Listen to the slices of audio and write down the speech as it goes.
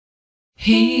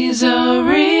He's a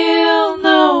real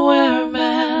nowhere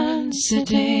man,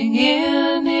 sitting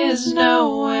in his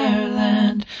nowhere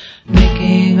land,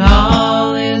 making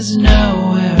all his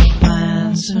nowhere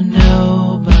plans for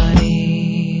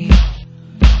nobody.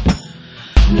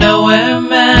 Nowhere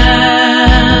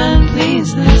man,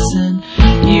 please listen,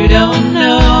 you don't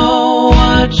know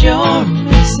what you're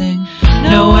missing.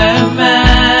 Nowhere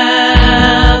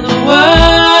man, the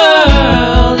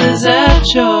world is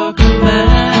at your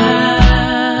command.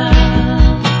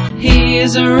 He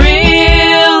is a real